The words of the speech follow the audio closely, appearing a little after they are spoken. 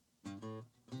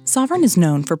Sovereign is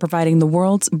known for providing the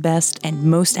world's best and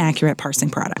most accurate parsing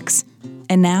products.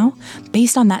 And now,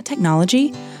 based on that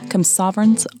technology, comes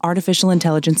Sovereign's artificial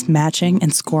intelligence matching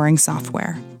and scoring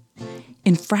software.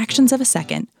 In fractions of a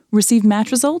second, receive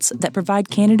match results that provide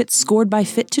candidates scored by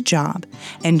fit to job,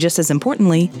 and just as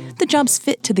importantly, the job's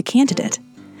fit to the candidate.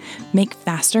 Make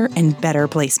faster and better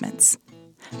placements.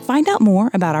 Find out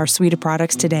more about our suite of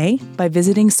products today by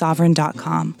visiting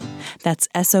Sovereign.com. That's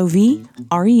SOVREN.com.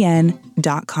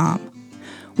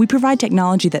 We provide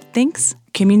technology that thinks,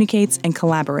 communicates, and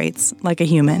collaborates like a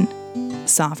human.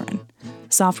 Sovereign.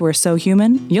 Software so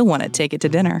human, you'll want to take it to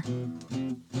dinner.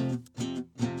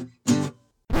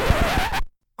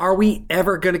 Are we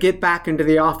ever going to get back into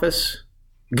the office?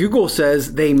 Google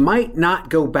says they might not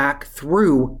go back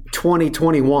through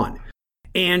 2021.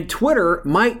 And Twitter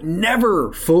might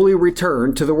never fully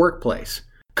return to the workplace.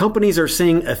 Companies are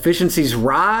seeing efficiencies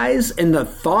rise, and the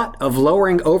thought of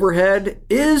lowering overhead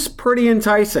is pretty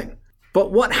enticing.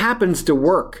 But what happens to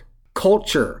work,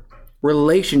 culture,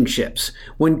 relationships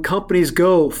when companies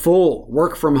go full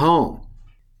work from home?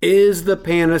 Is the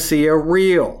panacea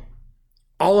real?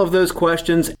 All of those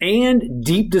questions and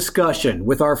deep discussion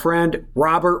with our friend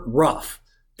Robert Ruff,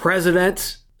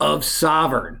 president of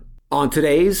Sovereign, on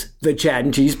today's The Chad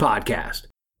and Cheese Podcast.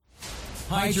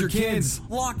 Hide your kids.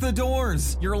 Lock the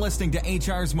doors. You're listening to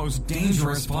HR's most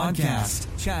dangerous podcast.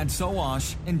 Chad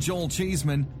Sowash and Joel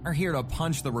Cheeseman are here to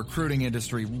punch the recruiting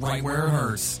industry right where it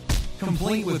hurts.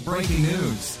 Complete with breaking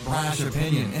news, brash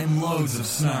opinion, and loads of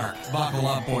snark. Buckle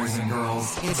up, boys and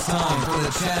girls. It's time for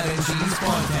the Chad and Cheese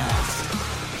Podcast.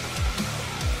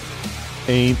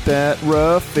 Ain't that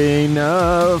rough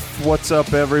enough? What's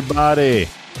up, everybody?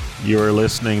 You are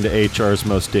listening to HR's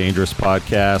Most Dangerous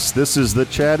Podcast. This is the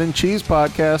Chad and Cheese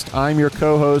Podcast. I'm your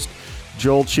co-host,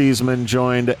 Joel Cheeseman,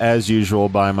 joined as usual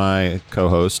by my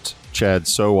co-host, Chad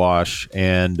Sowash.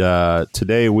 And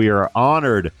today we are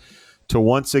honored to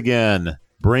once again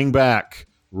bring back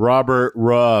Robert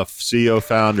Ruff, CEO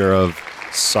founder of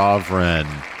Sovereign.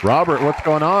 Robert, what's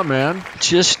going on, man?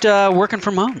 Just working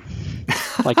from home,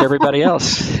 like everybody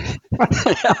else.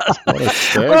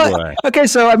 Well, okay,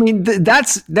 so I mean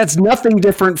that's nothing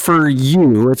different for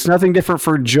you. It's nothing different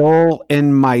for Joel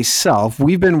and myself.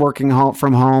 We've been working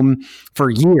from home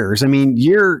for years. I mean,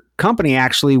 your company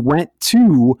actually went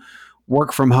to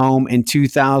work from home in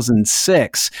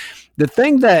 2006. The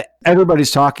thing that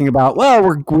everybody's talking about, well,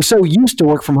 we're so used to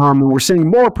work from home and we're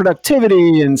seeing more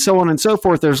productivity and so on and so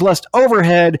forth. There's less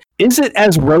overhead. Is it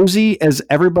as rosy as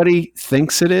everybody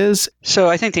thinks it is? So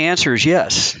I think the answer is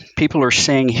yes. People are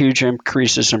seeing huge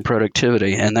increases in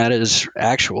productivity, and that is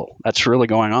actual. That's really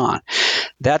going on.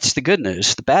 That's the good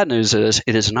news. The bad news is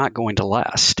it is not going to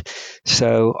last.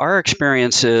 So our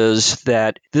experience is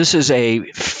that this is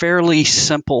a fairly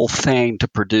simple thing to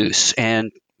produce,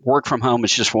 and work from home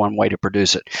is just one way to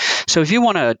produce it. So if you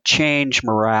want to change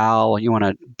morale, you want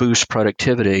to boost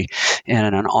productivity in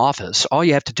an office, all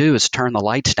you have to do is turn the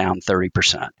lights down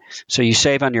 30%. So you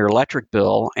save on your electric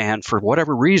bill, and for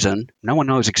whatever reason, no one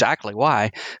knows exactly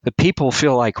why, but people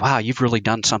feel like, wow, you've really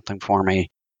done something for me.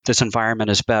 This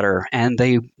environment is better, and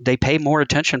they pay more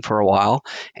attention for a while,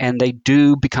 and they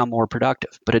do become more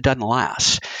productive, but it doesn't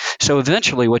last. So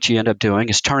eventually what you end up doing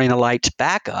is turning the lights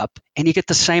back up, and you get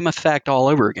the same effect all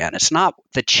over again. It's not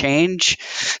the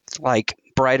change like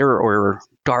brighter or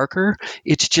darker.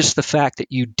 It's just the fact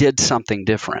that you did something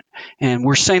different. And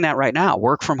we're seeing that right now.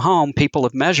 Work from home, people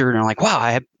have measured and are like, wow,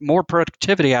 I have more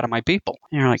productivity out of my people.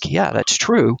 And you're like, yeah, that's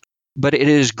true. But it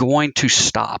is going to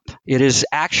stop. It is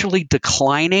actually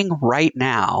declining right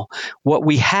now. What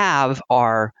we have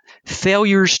are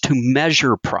failures to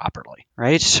measure properly,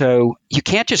 right? So you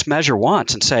can't just measure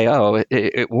once and say, oh,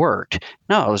 it worked.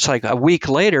 No, it's like a week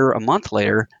later, a month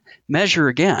later, measure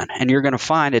again, and you're going to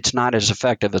find it's not as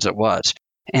effective as it was.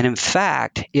 And in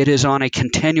fact, it is on a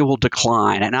continual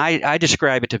decline. And I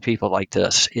describe it to people like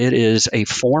this. It is a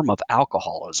form of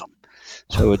alcoholism.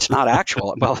 So it's not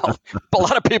actual. Well, a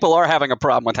lot of people are having a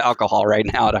problem with alcohol right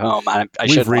now at home.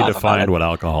 We've redefined what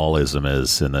alcoholism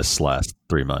is in this last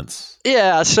 3 months.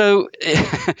 Yeah. So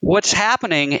what's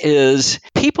happening is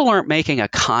people aren't making a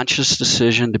conscious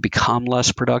decision to become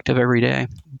less productive every day.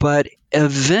 But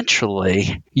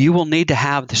eventually, you will need to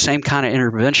have the same kind of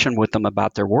intervention with them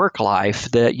about their work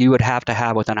life that you would have to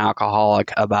have with an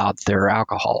alcoholic about their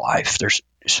alcohol life.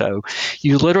 So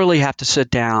you literally have to sit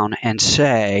down and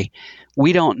say,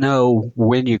 we don't know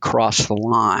when you cross the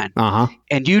line.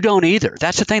 And you don't either.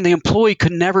 That's the thing. The employee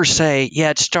could never say,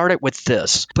 yeah, it started with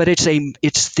this. But it's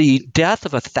the death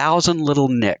of 1,000 little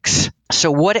nicks.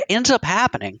 So what ends up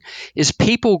happening is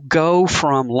people go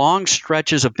from long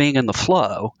stretches of being in the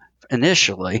flow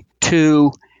initially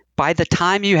to by the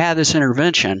time you have this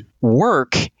intervention,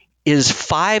 work is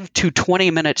 5 to 20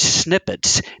 minute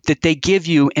snippets that they give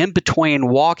you in between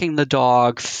walking the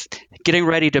dog, getting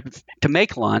ready to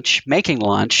make lunch, making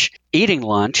lunch, eating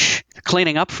lunch,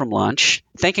 cleaning up from lunch,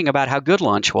 thinking about how good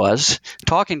lunch was,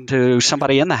 talking to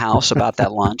somebody in the house about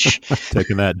that lunch.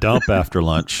 Taking that dump after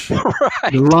lunch.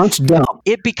 Right. Lunch dump.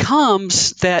 It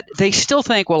becomes that they still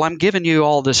think, well, I'm giving you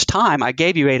all this time. I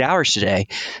gave you 8 hours today.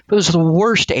 But it was the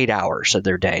worst 8 hours of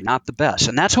their day, not the best.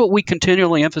 And that's what we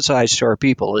continually emphasize to our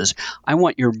people is, I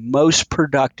want your most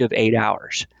productive 8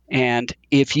 hours. And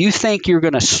if you think you're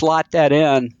going to slot that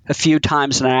in a few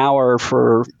times an hour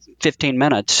for 15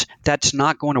 minutes, that's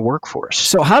not going to work for us.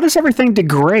 So how does everything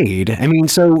degrade? I mean,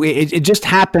 so it just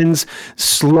happens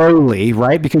slowly,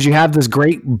 right? Because you have this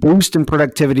great boost in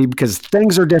productivity because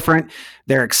things are different.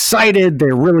 They're excited.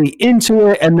 They're really into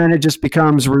it. And then it just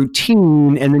becomes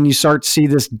routine. And then you start to see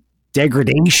this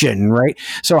degradation, right?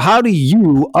 So how do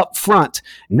you up front,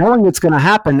 knowing it's going to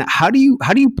happen, how do you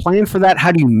plan for that?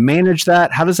 How do you manage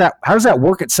that? How does that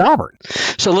work at Sovereign?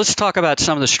 So let's talk about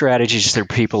some of the strategies that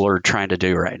people are trying to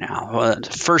do right now.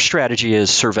 The first strategy is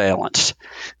surveillance.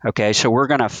 Okay, so we're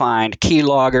going to find key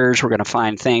loggers. We're going to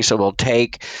find things that will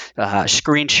take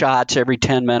screenshots every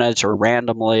 10 minutes or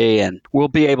randomly, and we'll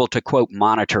be able to, quote,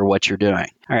 monitor what you're doing.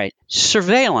 All right,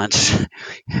 surveillance,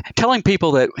 telling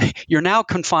people that you're now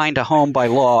confined to home by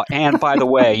law, and by the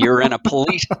way, you're in a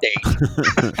police state,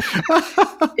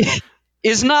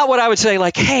 is not what I would say,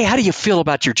 like, hey, how do you feel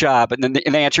about your job? And then the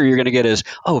answer you're going to get is,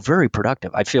 oh, very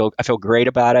productive. I feel great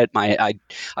about it. I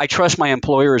trust my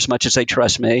employer as much as they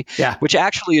trust me, which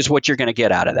actually is what you're going to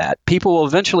get out of that. People will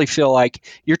eventually feel like,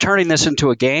 you're turning this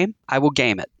into a game. I will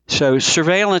game it. So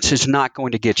surveillance is not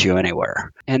going to get you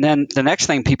anywhere. And then the next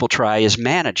thing people try is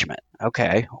management.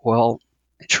 Okay, well,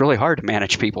 it's really hard to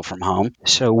manage people from home.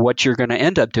 So what you're going to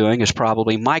end up doing is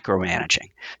probably micromanaging.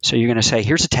 So you're going to say,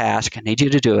 here's a task. I need you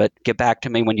to do it. Get back to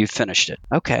me when you've finished it.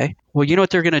 Okay. Well, you know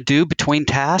what they're going to do between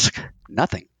tasks?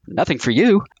 Nothing. Nothing for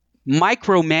you.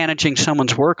 Micromanaging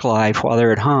someone's work life while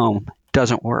they're at home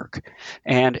doesn't work.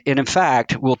 And in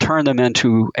fact, will turn them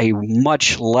into a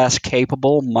much less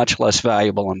capable, much less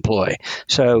valuable employee.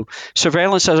 So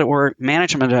surveillance doesn't work.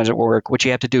 Management doesn't work. What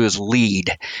you have to do is lead.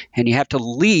 And you have to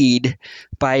lead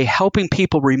by helping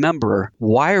people remember,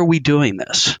 why are we doing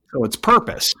this? So it's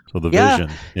purpose. So the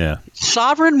vision. Yeah.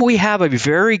 Sovereign, we have a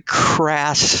very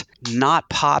crass, not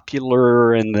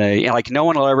popular, and like no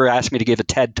one will ever ask me to give a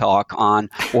TED talk on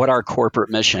what our corporate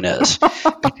mission is.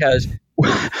 Because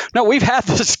no, we've had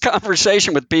this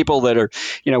conversation with people that are,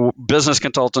 business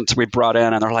consultants we brought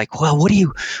in, and they're like, well, what are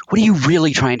you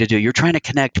really trying to do? You're trying to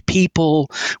connect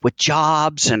people with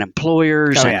jobs and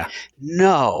employers. Oh, and yeah.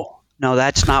 No,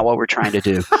 that's not what we're trying to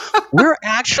do. We're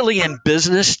actually in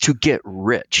business to get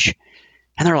rich.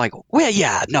 And they're like, well,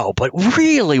 yeah, no, but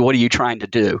really, what are you trying to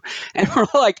do? And we're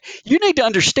like, you need to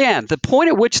understand the point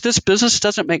at which this business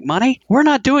doesn't make money, we're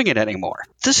not doing it anymore.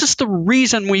 This is the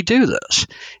reason we do this.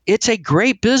 It's a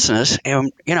great business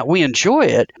and, we enjoy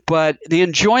it, but the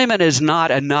enjoyment is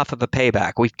not enough of a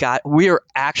payback. We are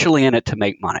actually in it to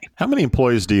make money. How many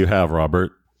employees do you have,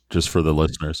 Robert? Just for the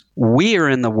listeners. We are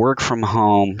in the work from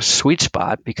home sweet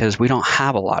spot because we don't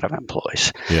have a lot of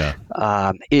employees. Yeah.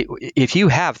 If you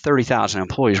have 30,000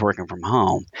 employees working from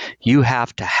home, you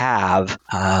have to have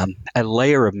a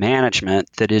layer of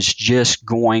management that is just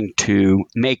going to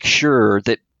make sure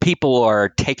that people are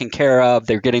taken care of,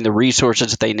 they're getting the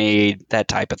resources they need, that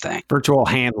type of thing. Virtual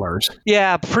handlers.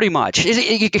 Yeah, pretty much.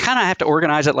 You kind of have to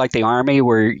organize it like the Army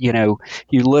where, you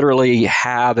literally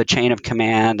have a chain of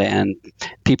command and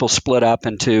people split up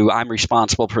into, I'm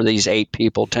responsible for these 8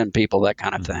 people, 10 people, that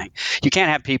kind of thing. You can't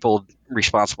have people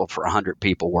responsible for 100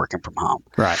 people working from home.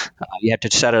 Right. You have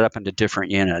to set it up into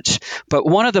different units. But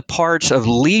one of the parts of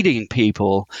leading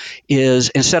people is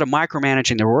instead of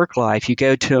micromanaging their work life, you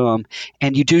go to them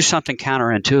and you do something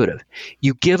counterintuitive.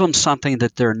 You give them something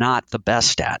that they're not the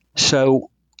best at. So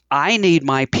I need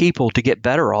my people to get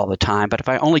better all the time, but if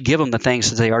I only give them the things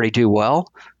that they already do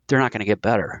well, they're not going to get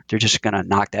better. They're just going to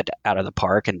knock that out of the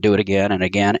park and do it again and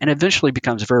again, and eventually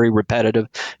becomes very repetitive,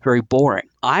 very boring.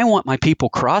 I want my people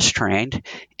cross-trained,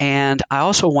 and I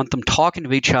also want them talking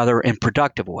to each other in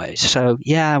productive ways. So,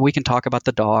 yeah, we can talk about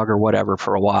the dog or whatever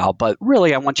for a while, but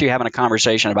really I want you having a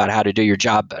conversation about how to do your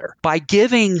job better. By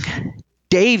giving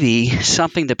Davey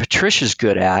something that Patricia's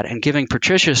good at and giving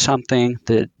Patricia something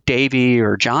that Davey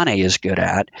or Johnny is good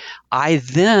at, I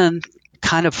then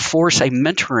kind of force a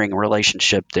mentoring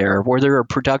relationship there where there are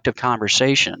productive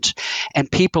conversations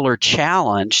and people are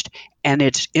challenged and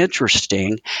it's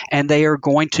interesting and they are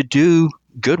going to do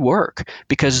good work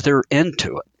because they're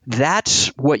into it.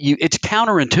 That's it's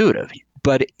counterintuitive,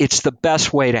 but it's the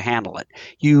best way to handle it.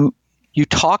 You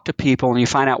talk to people and you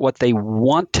find out what they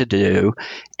want to do.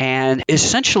 And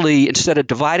essentially, instead of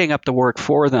dividing up the work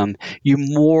for them, you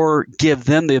more give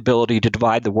them the ability to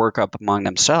divide the work up among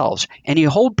themselves. And you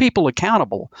hold people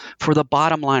accountable for the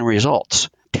bottom line results.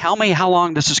 Tell me how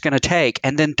long this is going to take,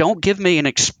 and then don't give me an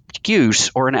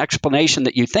excuse or an explanation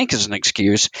that you think is an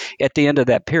excuse at the end of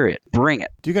that period. Bring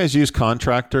it. Do you guys use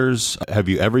contractors? Have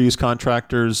you ever used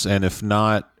contractors? And if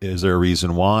not, is there a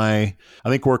reason why? I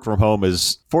think work from home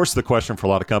has forced the question for a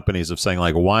lot of companies of saying,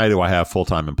 like, why do I have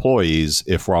full-time employees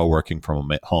if we're all working from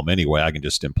home anyway? I can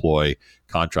just employ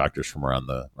contractors from around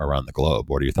the globe.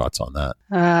 What are your thoughts on that?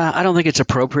 I don't think it's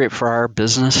appropriate for our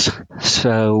business.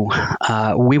 So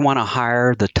we want to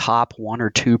hire the top 1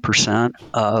 or 2%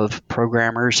 of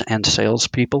programmers and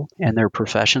salespeople in their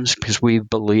professions, because we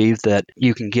believe that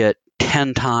you can get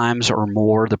 10 times or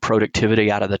more the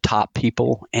productivity out of the top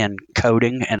people in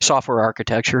coding and software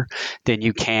architecture than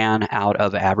you can out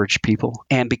of average people.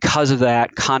 And because of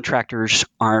that, contractors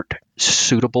aren't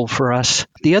suitable for us.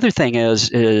 The other thing is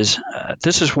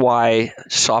this is why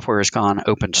software has gone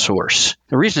open source.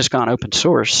 The reason it's gone open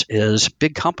source is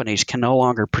big companies can no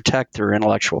longer protect their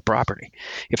intellectual property.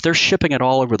 If they're shipping it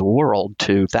all over the world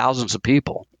to thousands of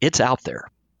people, it's out there.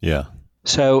 Yeah.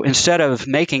 So instead of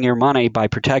making your money by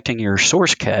protecting your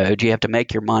source code, you have to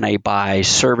make your money by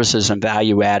services and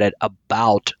value added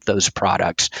about those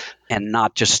products, and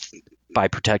not just by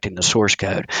protecting the source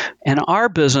code. In our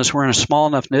business, we're in a small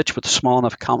enough niche with a small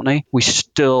enough company. We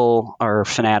still are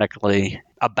fanatically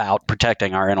about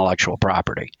protecting our intellectual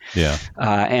property. Yeah.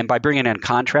 And by bringing in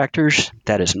contractors,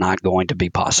 that is not going to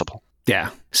be possible.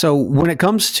 Yeah. So when it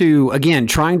comes to, again,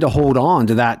 trying to hold on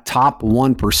to that top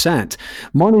 1%,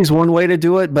 money is one way to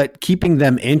do it, but keeping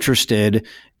them interested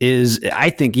is,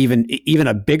 I think, even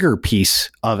a bigger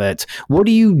piece of it. What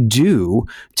do you do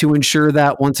to ensure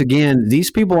that, once again,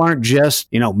 these people aren't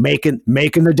just, making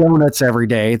the donuts every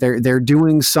day? They're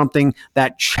doing something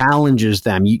that challenges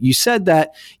them. You said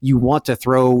that you want to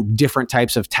throw different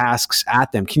types of tasks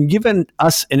at them. Can you give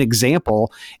us an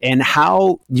example and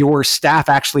how your staff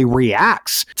actually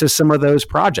reacts to some of those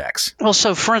projects? Well,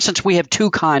 so for instance, we have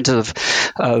two kinds of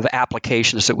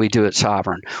applications that we do at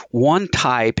Sovereign. One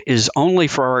type is only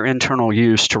for our internal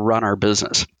use to run our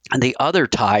business. And the other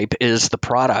type is the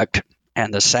product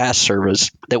and the SaaS service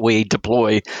that we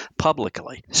deploy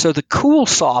publicly. So the cool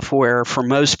software for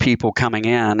most people coming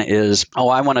in is,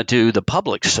 I want to do the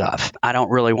public stuff. I don't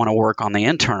really want to work on the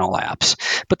internal apps.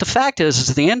 But the fact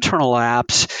is the internal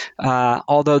apps,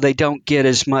 although they don't get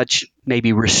as much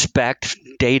maybe respect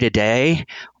day to day,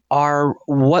 are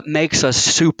what makes us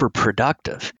super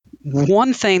productive.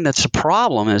 One thing that's a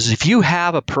problem is if you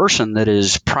have a person that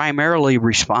is primarily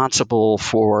responsible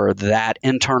for that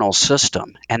internal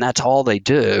system and that's all they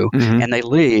do, and they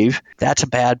leave, that's a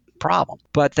bad problem.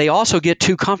 But they also get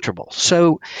too comfortable.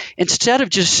 So instead of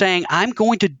just saying, I'm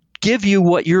going to give you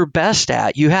what you're best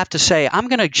at, you have to say, I'm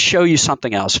going to show you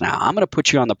something else now. I'm going to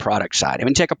put you on the product side. I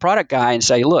mean, take a product guy and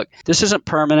say, look, this isn't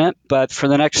permanent, but for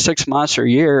the next 6 months or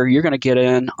year, you're going to get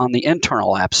in on the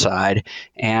internal app side,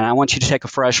 and I want you to take a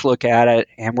fresh look at it,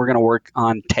 and we're going to work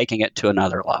on taking it to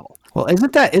another level. Well,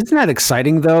 isn't that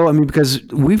exciting, though? I mean, because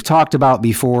we've talked about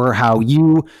before how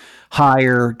you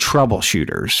hire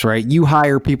troubleshooters, right? You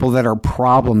hire people that are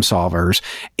problem solvers.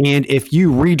 And if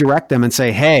you redirect them and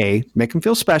say, hey, make them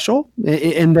feel special,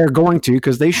 and they're going to,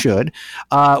 because they should,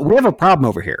 we have a problem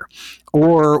over here.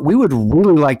 Or we would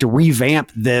really like to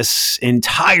revamp this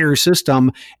entire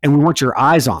system and we want your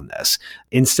eyes on this.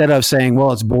 Instead of saying,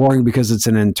 well, it's boring because it's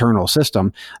an internal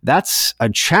system, that's a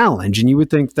challenge. And you would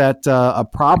think that a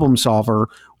problem solver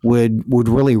would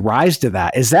really rise to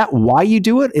that. Is that why you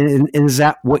do it? And is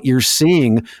that what you're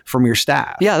seeing from your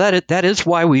staff? Yeah, that is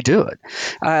why we do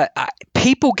it.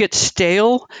 People get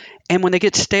stale. And when they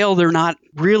get stale, they're not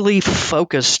really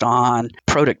focused on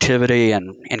productivity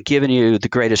and giving you the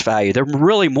greatest value. They're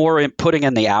really more putting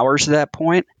in the hours at that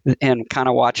point and kind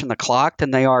of watching the clock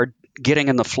than they are getting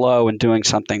in the flow and doing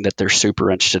something that they're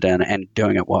super interested in and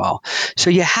doing it well. So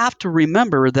you have to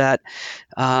remember that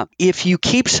if you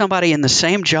keep somebody in the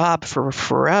same job for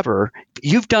forever,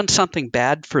 you've done something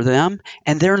bad for them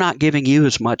and they're not giving you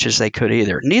as much as they could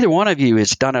either. Neither one of you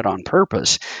has done it on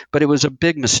purpose, but it was a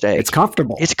big mistake. It's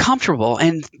comfortable. It's comfortable,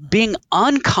 and being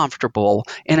uncomfortable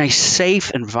in a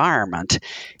safe environment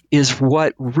is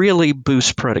what really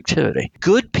boosts productivity.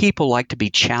 Good people like to be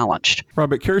challenged.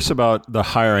 Robert, curious about the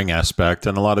hiring aspect,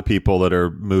 and a lot of people that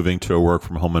are moving to a work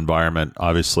from home environment,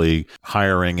 obviously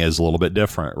hiring is a little bit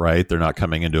different, right? They're not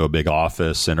coming into a big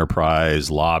office, enterprise,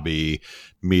 lobby,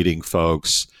 meeting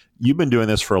folks. You've been doing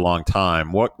this for a long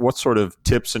time. What sort of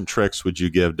tips and tricks would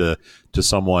you give to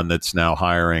someone that's now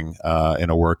hiring in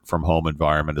a work from home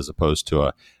environment as opposed to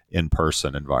a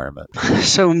in-person environment?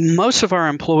 So most of our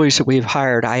employees that we've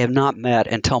hired, I have not met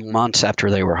until months after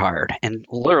they were hired, and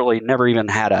literally never even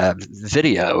had a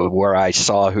video where I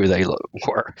saw who they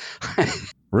were.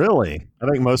 Really? I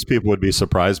think most people would be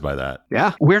surprised by that.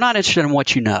 Yeah. We're not interested in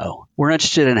what you know. We're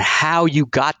interested in how you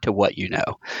got to what you know.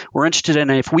 We're interested in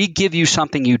if we give you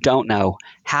something you don't know,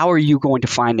 how are you going to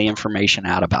find the information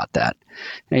out about that?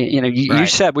 You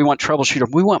said we want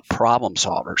troubleshooters. We want problem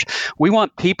solvers. We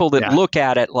want people that look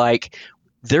at it like,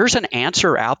 there's an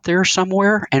answer out there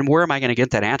somewhere, and where am I going to get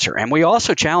that answer? And we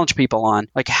also challenge people on,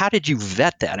 like, how did you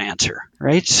vet that answer,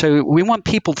 right? So we want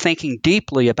people thinking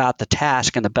deeply about the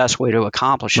task and the best way to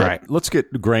accomplish it. Right. Let's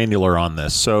get granular on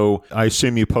this. So I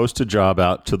assume you post a job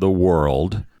out to the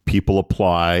world. People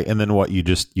apply, and then what? You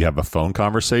have a phone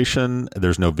conversation.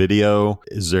 There's no video.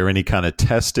 Is there any kind of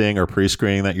testing or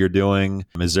pre-screening that you're doing?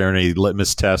 Is there any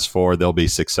litmus test for they'll be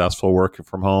successful working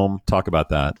from home? Talk about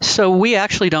that. So we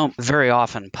actually don't very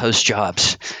often post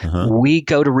jobs. We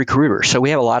go to recruiters. So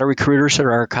we have a lot of recruiters that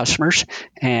are our customers,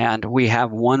 and we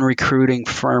have one recruiting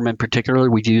firm in particular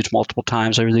we've used multiple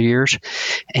times over the years.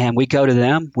 And we go to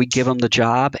them, we give them the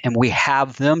job, and we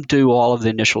have them do all of the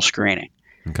initial screening.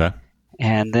 Okay.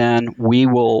 And then we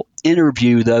will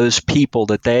interview those people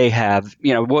that they have,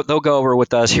 they'll go over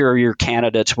with us. Here are your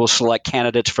candidates. We'll select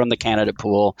candidates from the candidate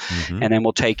pool, and then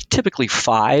we'll take typically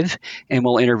 5 and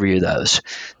we'll interview those.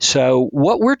 So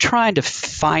what we're trying to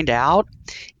find out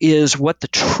is what the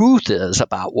truth is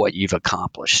about what you've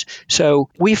accomplished. So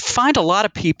we find a lot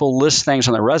of people list things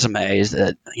on their resumes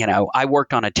that, I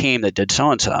worked on a team that did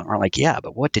so-and-so. And we're like, yeah,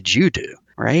 but what did you do?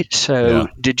 Right? So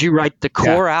did you write the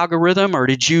core algorithm, or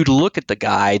did you look at the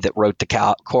guy that wrote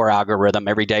the core algorithm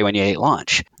every day when you ate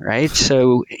lunch? Right?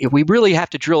 So we really have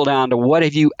to drill down to what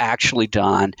have you actually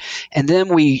done. And then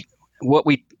what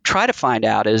we try to find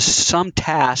out is some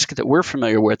task that we're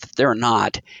familiar with that they're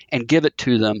not, and give it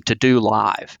to them to do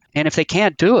live. And if they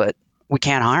can't do it, we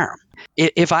can't hire them.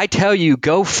 If I tell you,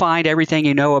 go find everything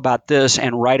you know about this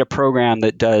and write a program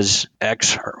that does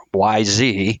X or Y,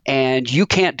 Z, and you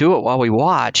can't do it while we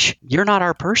watch, you're not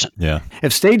our person. Yeah.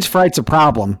 If stage fright's a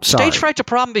problem, Stage fright's a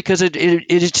problem because it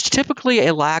is typically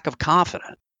a lack of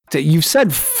confidence. You've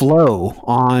said flow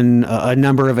on a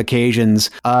number of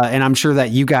occasions, and I'm sure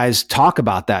that you guys talk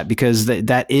about that because it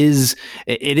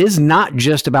is not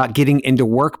just about getting into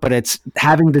work, but it's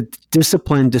having the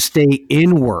discipline to stay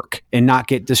in work and not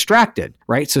get distracted,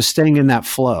 right? So staying in that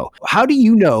flow. How do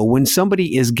you know when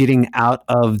somebody is getting out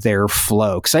of their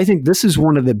flow? Because I think this is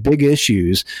one of the big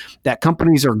issues that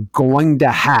companies are going to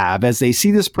have as they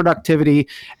see this productivity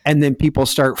and then people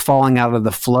start falling out of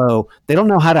the flow. They don't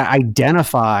know how to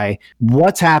identify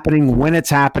what's happening, when it's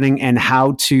happening, and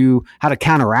how to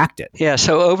counteract it. Yeah,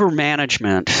 so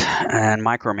overmanagement and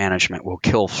micromanagement will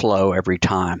kill flow every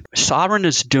time. Sovereign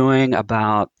is doing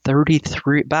about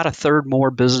a third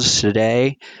more business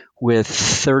today with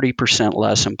 30%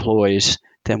 less employees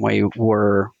than we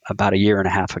were about a year and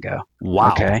a half ago.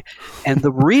 Wow. Okay. And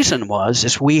the reason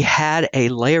is we had a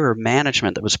layer of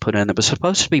management that was put in that was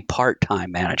supposed to be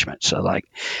part-time management. So like,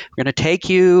 we're going to take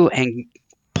you and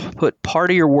put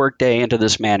part of your workday into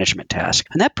this management task.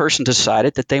 And that person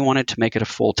decided that they wanted to make it a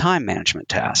full-time management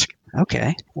task.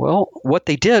 Okay. Well, what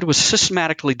they did was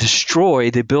systematically destroy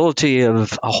the ability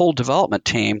of a whole development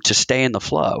team to stay in the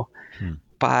flow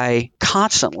by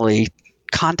constantly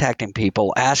contacting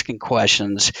people, asking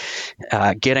questions,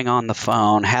 getting on the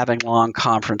phone, having long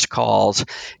conference calls.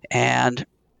 And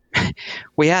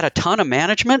we had a ton of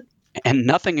management and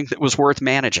nothing that was worth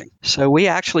managing. So we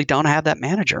actually don't have that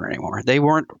manager anymore. They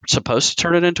weren't supposed to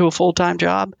turn it into a full-time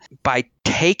job. By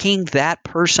taking that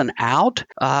person out,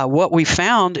 what we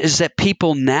found is that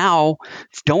people now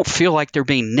don't feel like they're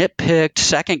being nitpicked,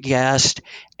 second-guessed,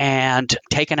 and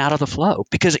taken out of the flow.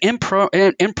 Because in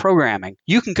programming,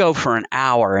 you can go for an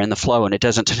hour in the flow and it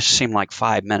doesn't seem like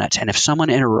 5 minutes. And if someone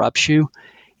interrupts you,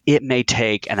 it may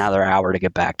take another hour to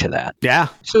get back to that. Yeah.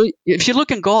 So if you look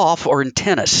in golf or in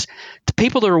tennis, the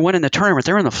people that are winning the tournament,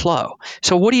 they're in the flow.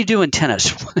 So what do you do in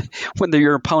tennis when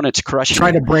your opponent's crushing Try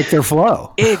you? to break their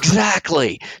flow.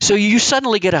 Exactly. So you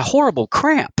suddenly get a horrible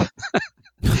cramp.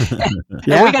 and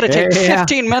we got to take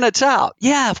 15 minutes out.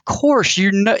 Yeah, of course.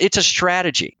 It's a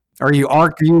strategy. Or you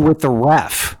argue with the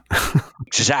ref.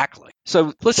 Exactly.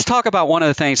 So let's talk about one of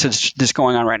the things that's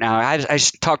going on right now. I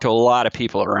talk to a lot of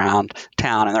people around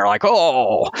town, and they're like,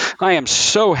 oh, I am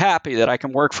so happy that I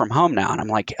can work from home now. And I'm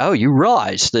like, oh, you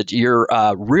realize that your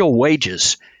real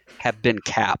wages have been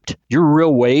capped. Your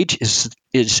real wage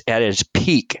is at its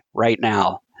peak right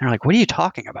now. They're like, what are you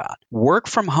talking about? Work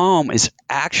from home is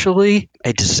actually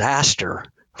a disaster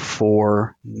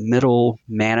for middle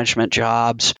management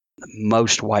jobs,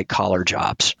 most white-collar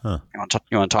jobs. Huh. You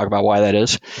want to talk about why that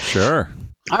is? Sure.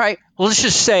 All right. Well, let's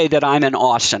just say that I'm in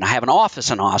Austin. I have an office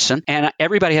in Austin, and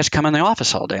everybody has to come in the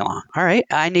office all day long. All right.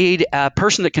 I need a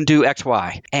person that can do X,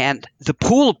 Y. And the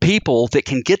pool of people that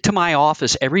can get to my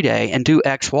office every day and do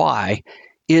X, Y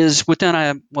is within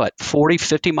a, 40,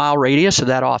 50-mile radius of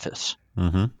that office.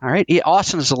 Mm-hmm. All right.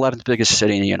 Austin is the 11th biggest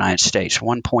city in the United States,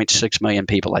 1.6 million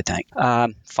people, I think.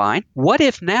 Fine. What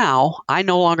if now I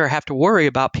no longer have to worry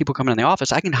about people coming in the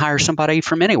office? I can hire somebody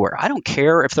from anywhere. I don't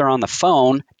care if they're on the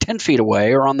phone 10 feet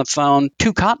away or on the phone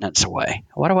 2 continents away.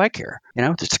 Why do I care?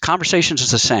 The conversations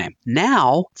is the same.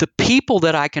 Now, the people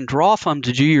that I can draw from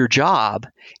to do your job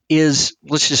is,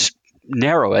 let's just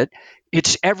narrow it,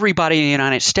 it's everybody in the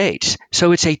United States.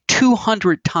 So it's a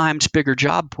 200 times bigger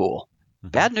job pool.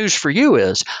 Bad news for you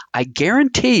is I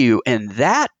guarantee you in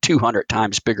that 200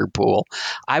 times bigger pool,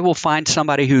 I will find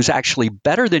somebody who's actually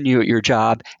better than you at your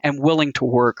job and willing to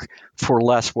work for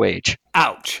less wage.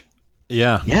 Ouch.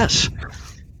 Yeah. Yes.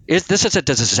 This is a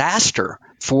disaster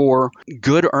for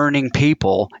good earning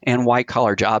people in white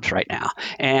collar jobs right now.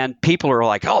 And people are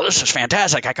like, oh, this is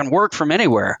fantastic. I can work from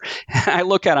anywhere. I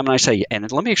look at them and I say, and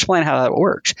let me explain how that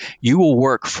works. You will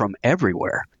work from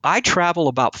everywhere. I travel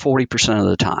about 40% of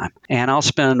the time, and I'll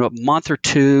spend a month or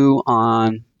two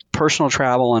on personal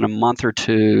travel and a month or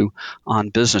two on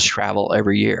business travel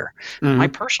every year. Mm-hmm. My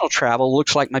personal travel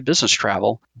looks like my business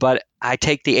travel, but I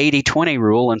take the 80-20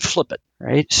 rule and flip it,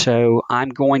 right? So I'm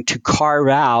going to carve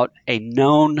out a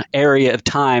known area of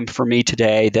time for me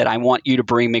today that I want you to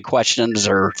bring me questions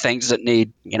or things that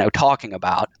need, talking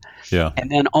about. Yeah.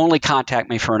 And then only contact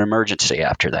me for an emergency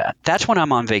after that. That's when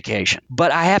I'm on vacation.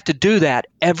 But I have to do that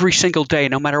every single day,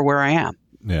 no matter where I am.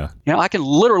 Yeah. I can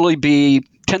literally be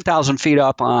 10,000 feet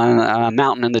up on a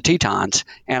mountain in the Tetons,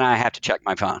 and I have to check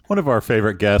my phone. One of our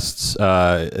favorite guests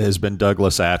has been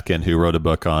Douglas Atkin, who wrote a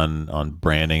book on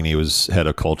branding. He was head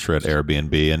of culture at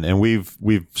Airbnb, and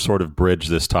we've sort of bridged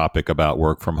this topic about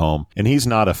work from home. And he's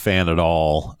not a fan at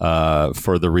all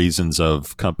for the reasons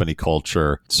of company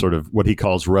culture, sort of what he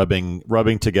calls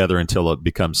rubbing together until it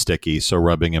becomes sticky. So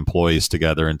rubbing employees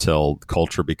together until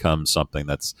culture becomes something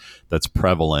that's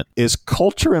prevalent. Is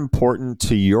culture important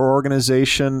to your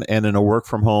organization? And in a work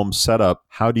from home setup,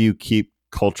 how do you keep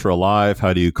culture alive?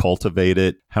 How do you cultivate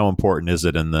it? How important is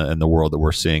it in the world that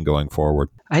we're seeing going forward?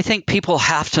 I think people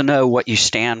have to know what you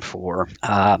stand for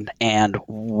and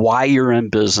why you're in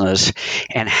business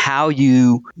and how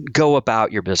you go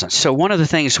about your business. So one of the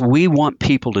things we want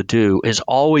people to do is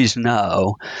always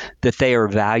know that they are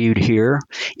valued here.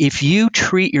 If you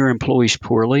treat your employees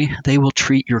poorly, they will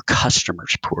treat your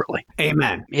customers poorly.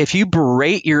 Amen. If you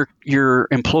berate your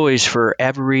employees for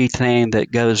everything that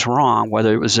goes wrong,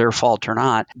 whether it was their fault or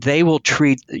not, they will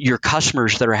treat your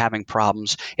customers that are having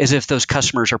problems as if those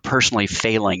customers are personally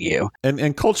failing you.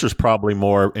 And culture is probably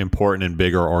more important in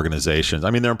bigger organizations. I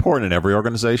mean, they're important in every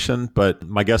organization, but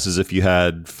my guess is if you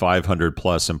had 500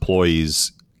 plus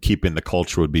employees, keeping the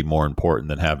culture would be more important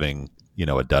than having,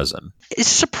 a dozen. It's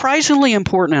surprisingly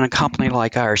important in a company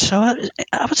like ours. So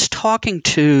I was talking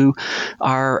to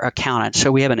our accountant.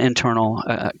 So we have an internal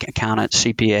accountant,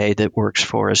 CPA, that works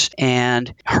for us.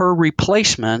 And her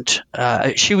replacement,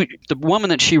 the woman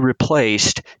that she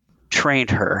replaced trained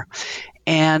her.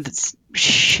 And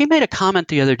she made a comment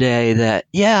the other day that,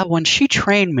 when she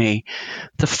trained me,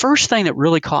 the first thing that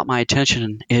really caught my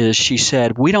attention is she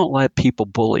said, we don't let people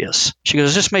bully us. She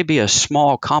goes, this may be a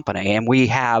small company, and we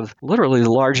have literally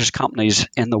the largest companies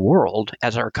in the world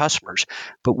as our customers,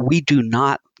 but we do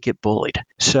not get bullied.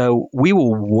 So we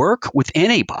will work with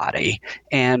anybody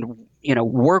and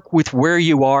work with where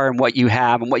you are and what you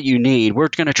have and what you need. We're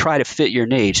going to try to fit your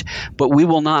needs, but we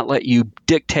will not let you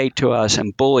dictate to us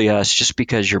and bully us just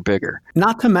because you're bigger.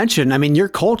 Not to mention, your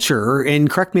culture, and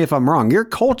correct me if I'm wrong, your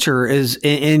culture is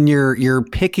in your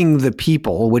picking the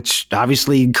people, which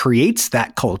obviously creates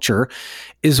that culture,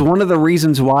 is one of the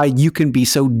reasons why you can be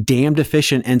so damned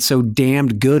efficient and so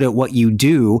damned good at what you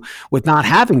do with not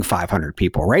having 500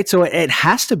 people, right? So it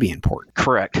has to be important.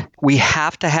 Correct. We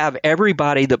have to have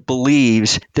everybody that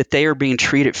believes that they are being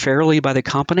treated fairly by the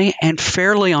company and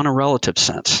fairly on a relative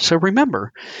sense. So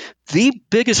remember, the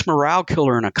biggest morale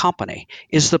killer in a company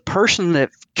is the person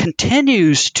that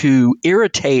continues to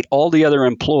irritate all the other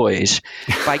employees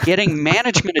by getting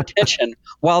management attention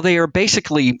while they are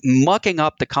basically mucking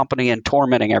up the company and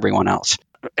tormenting everyone else.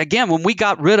 Again, when we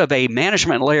got rid of a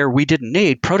management layer we didn't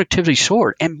need, productivity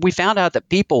soared. And we found out that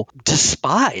people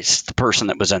despised the person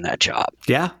that was in that job.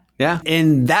 Yeah. Yeah.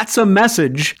 And that's a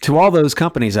message to all those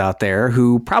companies out there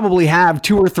who probably have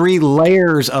 2 or 3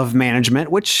 layers of management,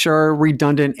 which are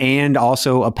redundant and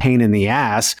also a pain in the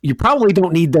ass. You probably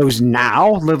don't need those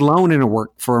now, let alone in a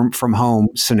work from home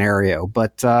scenario.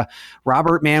 But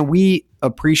Robert, man, we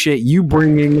appreciate you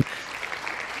bringing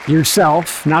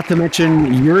yourself, not to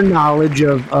mention your knowledge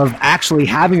of actually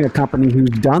having a company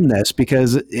who's done this,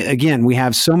 because again, we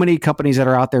have so many companies that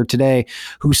are out there today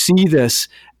who see this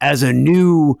as a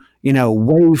new,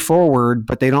 way forward,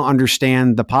 but they don't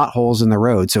understand the potholes in the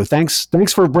road. So thanks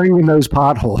for bringing those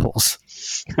potholes.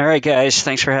 All right, guys.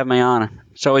 Thanks for having me on.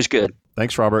 It's always good.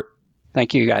 Thanks, Robert.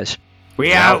 Thank you, guys.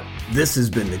 We out. This has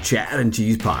been the Chad and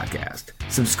Cheese Podcast.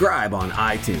 Subscribe on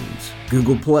iTunes,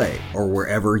 Google Play, or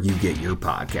wherever you get your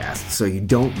podcasts so you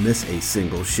don't miss a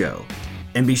single show.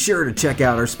 And be sure to check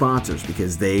out our sponsors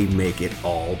because they make it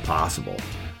all possible.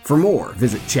 For more,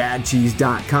 visit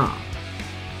chadcheese.com.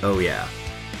 Oh yeah,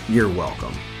 you're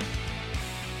welcome.